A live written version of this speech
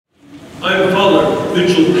I'm Father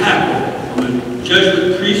Mitch Pacwa. I'm a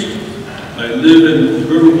Jesuit priest. I live in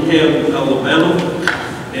Birmingham, Alabama,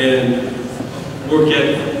 and work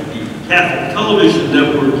at the Catholic Television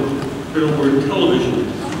Network, Word Television,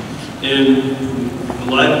 and I'm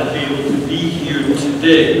glad to be able to be here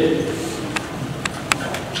today.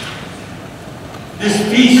 This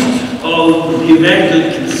feast of the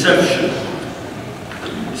Immaculate Conception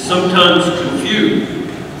is sometimes confused.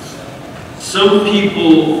 Some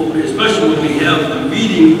people, especially when we have the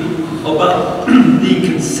reading about the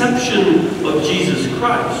conception of Jesus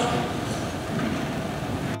Christ.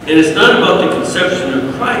 And it's not about the conception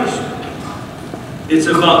of Christ. It's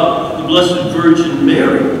about the Blessed Virgin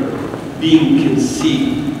Mary being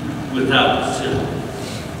conceived without sin.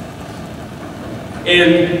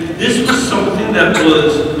 And this was something that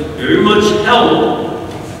was very much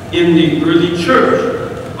held in the early church.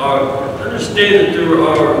 Understand that there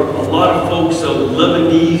are a lot of folks of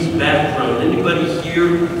Lebanese background. Anybody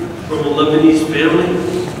here from a Lebanese family?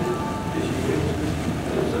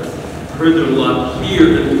 I've heard there a lot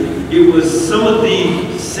here. And it was some of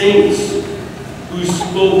the saints who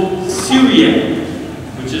spoke Syriac,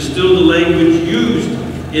 which is still the language used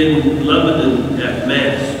in Lebanon at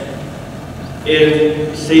Mass.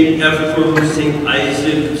 And St. Ephraim, St.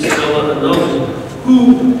 Isaac, Stella, and others,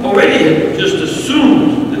 who already had just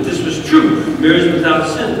assumed that this was true. Mary's without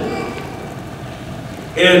sin.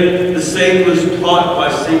 And the same was taught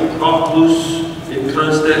by St. Proclus in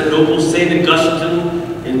Constantinople, St.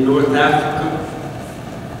 Augustine in North Africa.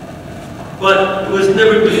 But it was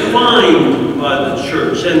never defined by the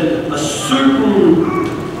church, and a certain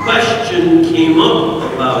question came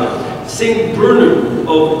up about it. St. Bernard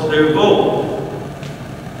of Clairvaux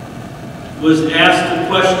was asked a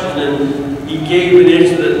question, and he gave an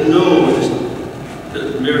answer that no,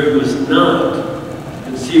 that Mary was not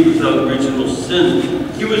conceived without original sin.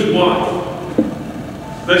 He was why.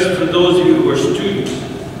 Especially for those of you who are students.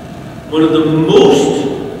 One of the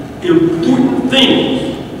most important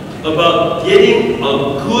things about getting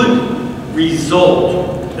a good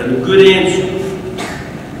result and a good answer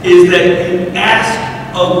is that you ask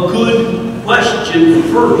a good question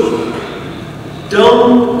first.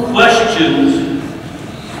 Dumb questions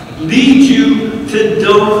lead you to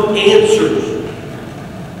dumb answers.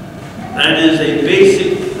 That is a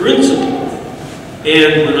basic principle.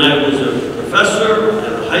 And when I was a professor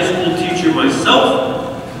and a high school teacher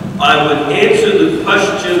myself, I would answer the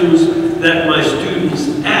questions that my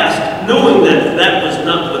students asked, knowing that that was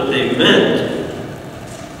not what they meant.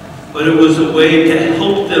 But it was a way to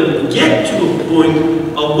help them get to a point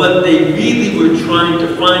of what they really were trying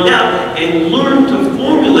to find out and learn to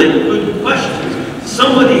formulate good questions.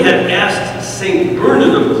 Somebody had asked St.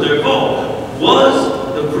 Bernard of Clairvaux,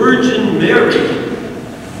 was the Virgin Mary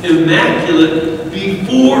immaculate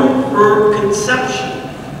before her conception?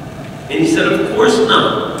 And he said, of course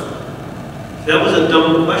not. That was a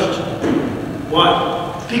dumb question.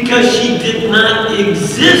 Why? Because she did not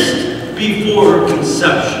exist before her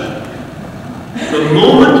conception. The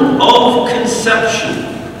moment of conception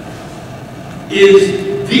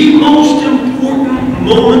is the most important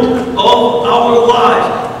moment of our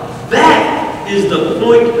lives. That is the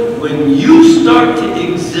point when you start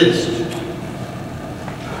to exist.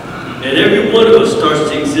 And every one of us starts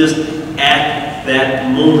to exist at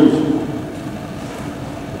that moment.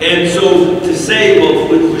 And so to say,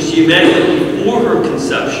 well, was she immaculate before her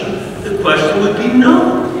conception? The question would be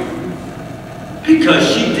no.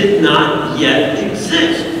 Because she did not yet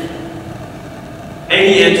exist. And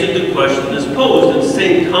he answered the question as posed. And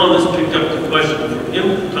St. Thomas picked up the question from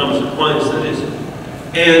him, Thomas Aquinas that is,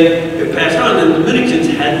 and it passed on. And the Dominicans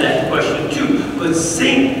had that question too. But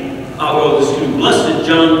Blessed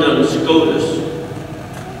John Duns Scotus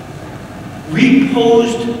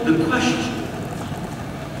reposed the question.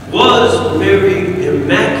 Was Mary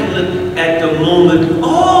immaculate at the moment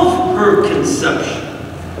of her conception?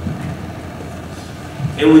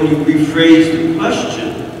 And when you rephrase the question,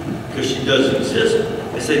 because she does exist,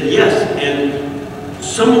 I said yes. And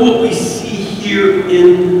some of what we see here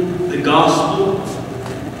in the gospel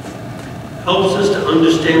helps us to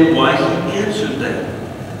understand why he answered that.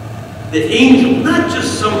 The angel, not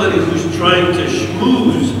just somebody who's trying to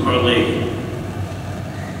schmooze Our Lady.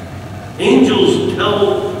 Angels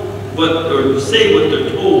tell or say what they're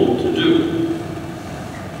told to do.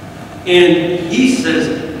 And he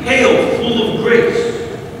says, hail, full of grace.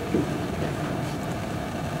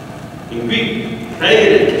 In Greek,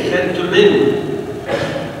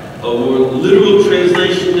 a more literal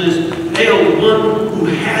translation is, hail, one who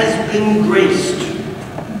has been graced.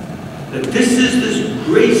 That this is this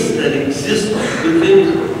grace that exists within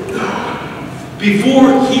her.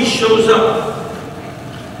 before he shows up.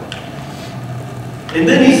 And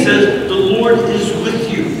then he says, the Lord is with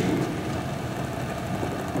you.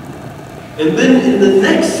 And then in the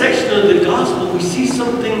next section of the gospel, we see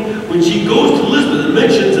something when she goes to Elizabeth. It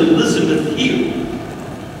mentions Elizabeth here.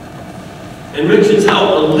 And mentions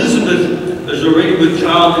how Elizabeth is already with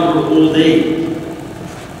child in her old age.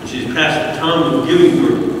 And she's past the time of giving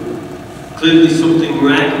birth. Clearly something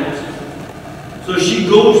miraculous. So she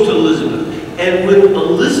goes to Elizabeth. And when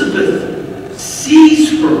Elizabeth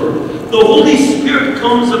sees her, the Holy Spirit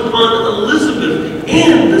comes upon Elizabeth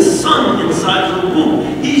and the Son inside her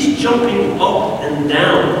womb. He's jumping up and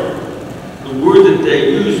down. The word that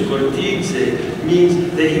they use, cortice,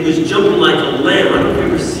 means that he was jumping like a lamb. I don't know if you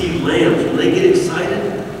ever see lambs. When they get excited,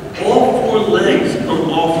 all four legs come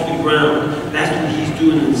off the ground. That's what he's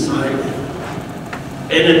doing inside them.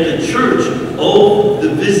 And at the church, all the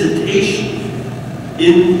visitation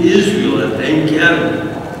in Israel at Thanksgiving,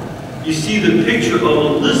 you see the picture of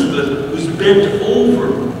Elizabeth who's bent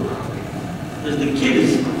over. As the kid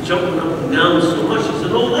is jumping up and down so much, she's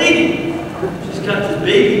an old lady. She's got this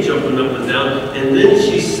baby jumping up and down. And then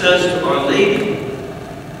she says to Our Lady,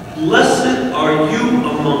 blessed are you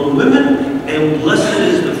among women, and blessed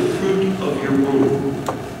is the fruit of your womb.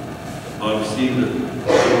 Obviously, the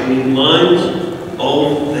opening lines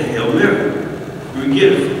of the Hail Mary. We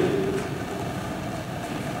get it.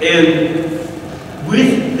 And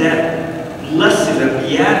with that blessing, that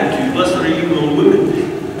beatitude, blessed are you among women,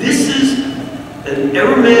 this is an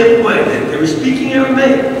Aramaic way. They were speaking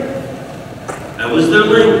Aramaic. That was their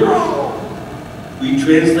language. We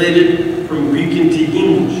translated from Greek into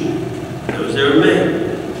English. That was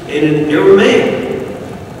Aramaic. And in Aramaic,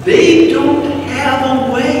 they don't have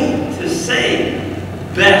a way to say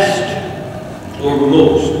best or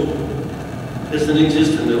most. It doesn't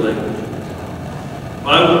exist in their language.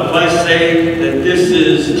 If I say that this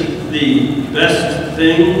is the best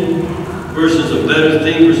thing versus a better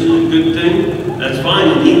thing versus a good thing, that's fine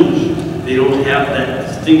in English. They don't have that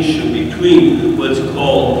distinction between what's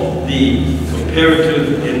called the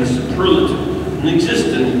comparative and the superlative. It doesn't exist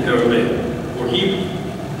in Aramaic or Hebrew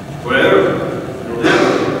or Arabic. They don't have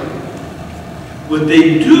it. What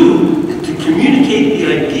they do to communicate the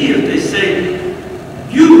idea, they say,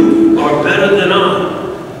 you are better than I.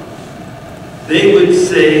 They would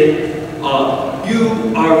say, you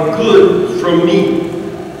are good from me.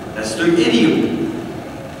 That's their idiom.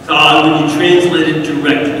 So when you translate it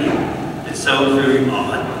directly, it sounds very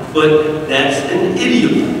odd, but that's an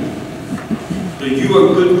idiom. So you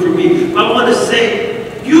are good for me. If I want to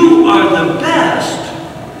say, you are the best,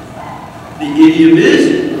 the idiom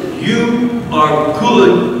is, you are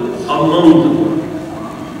good among them.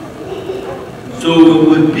 So it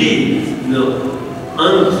would be,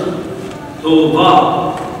 ant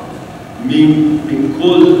tova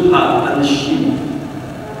mikol ha'anashim.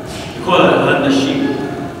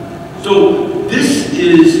 So this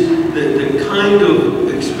is the kind of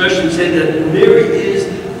expression saying that Mary is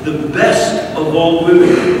the best of all women.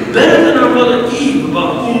 Better than our mother Eve,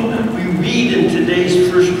 about whom we read in today's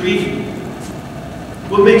first reading.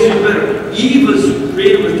 What makes her better? Eve was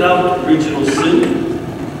created without original sin,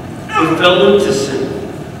 but fell into sin.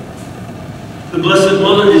 The Blessed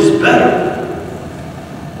Mother is better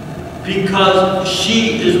because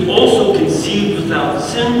she is also conceived without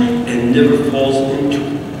sin and never falls into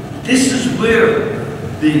it. This is where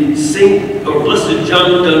the Saint or Blessed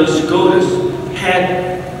John Duns Scotus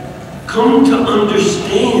had come to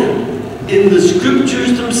understand in the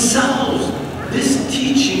scriptures themselves this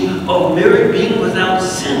teaching of Mary being without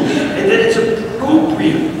sin, and that it's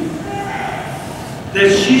appropriate that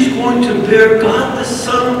she's going to bear God the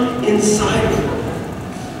Son inside of her.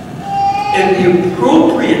 And the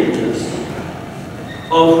appropriateness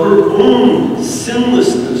of her own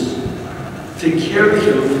sinlessness to carry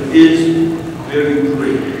him is very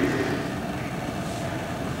great.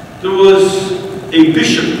 There was a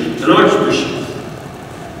bishop, an archbishop,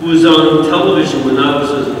 who was on television when I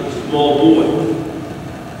was a small boy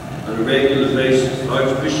on a regular basis,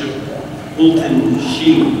 Archbishop Fulton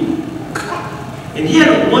Sheen. And he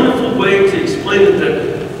had a wonderful way to explain it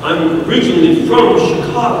that I'm originally from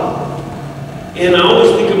Chicago. And I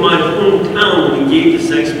always think of my hometown when he gave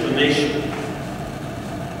this explanation.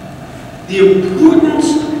 The importance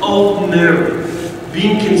of Mary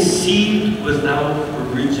being conceived without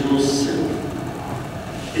original sin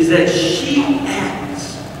is that she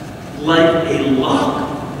acts like a lock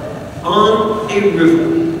on a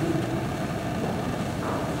river.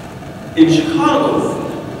 In Chicago,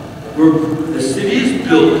 where the city is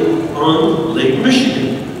built on Lake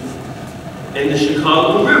Michigan, and the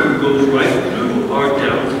Chicago River goes right through our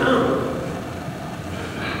downtown.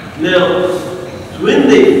 Now, when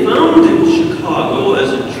they founded Chicago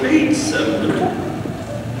as a trade settlement,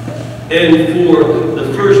 and for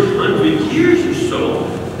the first 100 years or so,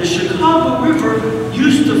 the Chicago River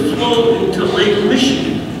used to flow into Lake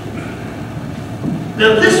Michigan.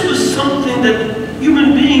 Now, this was something that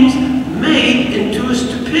human beings made into a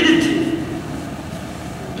stupidity,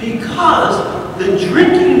 because the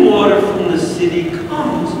drinking water from the city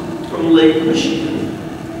comes from Lake Michigan.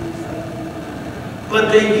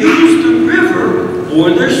 But they used the river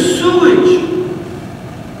for their sewage.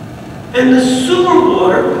 And the sewer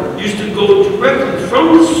water used to go directly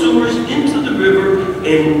from the sewers into the river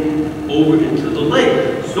and over into the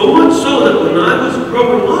lake. So much so that when I was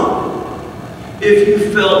growing up, if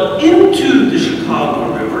you fell into the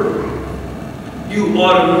Chicago River, you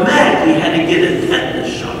automatically had to get a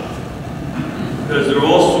tetanus shot. Because there are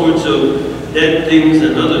all sorts of dead things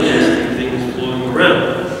and other nasty things floating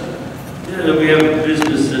around. Yeah, we have a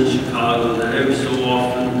business in Chicago that every so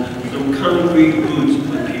often some concrete boots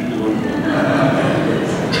put people on.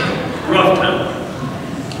 Rough time.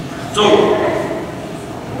 So,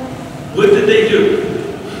 what did they do?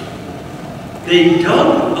 They dug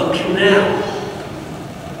a canal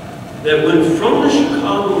that went from the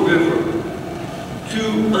Chicago River to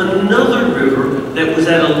another river that was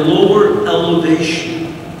at a lower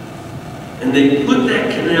elevation. And they put that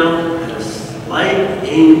canal at a slight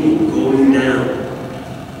angle going down.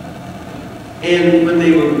 And when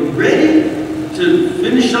they were ready to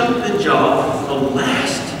finish up the job, the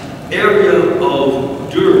last area of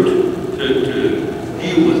dirt to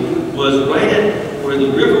deal with was right at where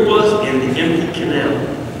the river was and the empty canal.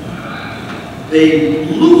 They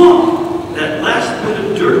blew up that last bit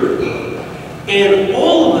of dirt, and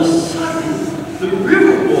all of a sudden, the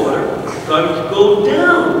river water started to go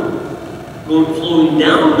down, flowing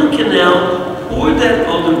down the canal toward that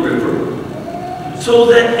other river, so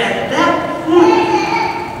that at that point,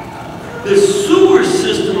 the sewer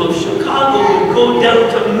system of Chicago would go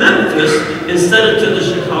down to Memphis instead of to the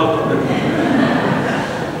Chicago River.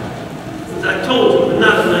 As I told you, but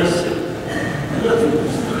not a nice city.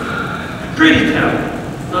 Pretty town,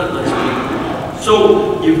 not nice people. So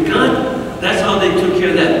you've got, that's how they took care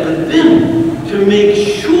of that. But then, to make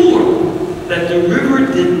sure that the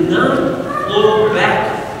river did not flow back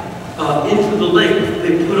into the lake,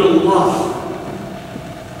 they put a lock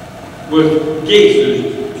with gates.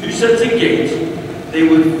 There's 2 sets of gates. They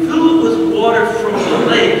would fill it with water from the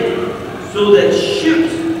lake so that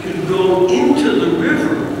ships could go into the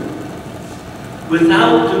river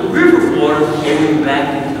without the river water flowing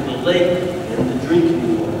back into the lake and the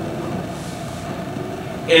drinking water.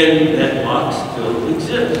 And that lock still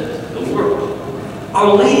exists, still works.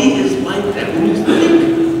 Our Lady is like that. When you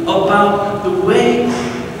think about the way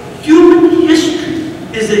human history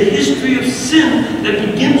is a history of sin that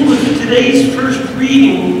begins with today's first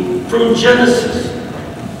reading from Genesis.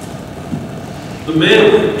 The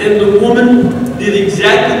man and the woman did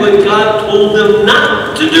exactly what God told them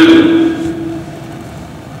not to do.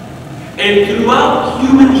 And throughout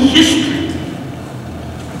human history,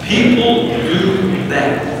 people do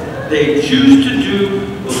that. They choose to do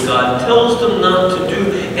what God tells them not to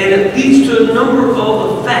do, and it leads to a number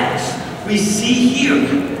of effects we see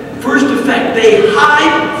here. First effect, they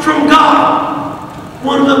hide from God.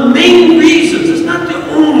 One of the main reasons, it's not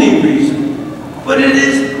the only reason, but it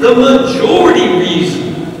is the majority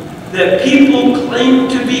reason that people claim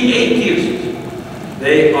to be atheists.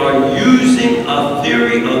 They are using a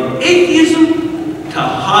theory of atheism to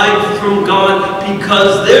hide from God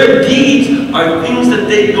because their deeds are things that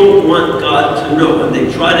they don't want God to know. And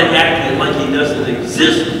they try to act like He doesn't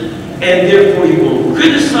exist, and therefore He won't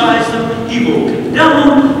criticize them, He won't condemn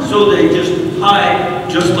them, so they just hide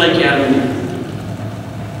just like Adam and Eve.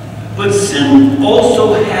 But sin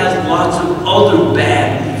also has lots of other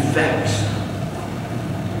bad effects.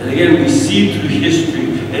 And again, we see through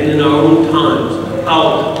history and in our own times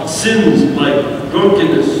how sins like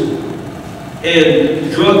drunkenness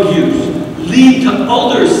and drug use lead to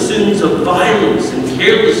other sins of violence and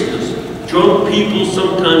carelessness. Drunk people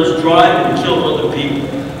sometimes drive and kill other people.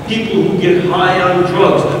 People who get high on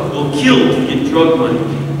drugs will kill to get drug money.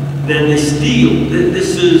 Then they steal.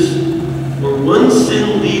 This is where one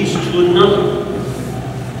sin leads to another.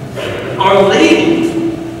 Our Lady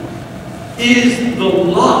is the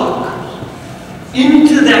lock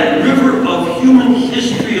into that river of human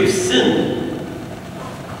history of sin,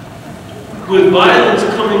 with violence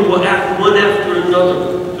coming one after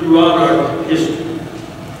another throughout our history.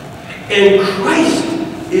 And Christ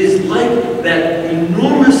is like that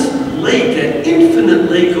enormous lake, that infinite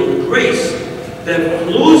lake of grace that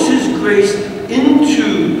flows His grace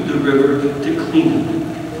into the river to clean it.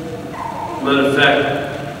 Matter of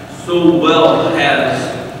fact, so well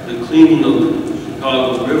has the cleaning of the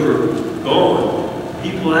Chicago River gone,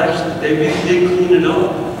 people actually, they really did clean it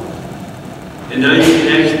up. And now you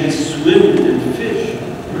can actually swim and fish.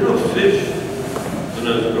 There were no fish when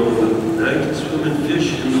I was growing up. Now you can swim and fish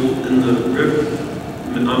in the river.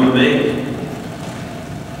 I'm amazed.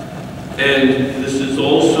 And this is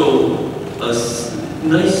also a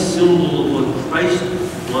nice symbol of what Christ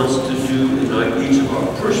wants to do in each of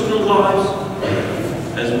our personal lives,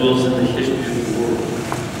 as well as in the history of the world.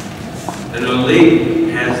 And Our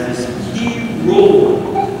Lady has this key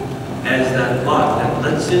role as that lock that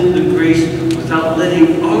lets in the grace without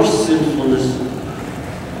letting our sinfulness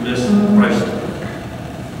miss Christ.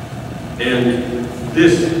 And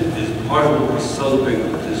this is part of what we celebrate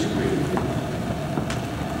with this grace.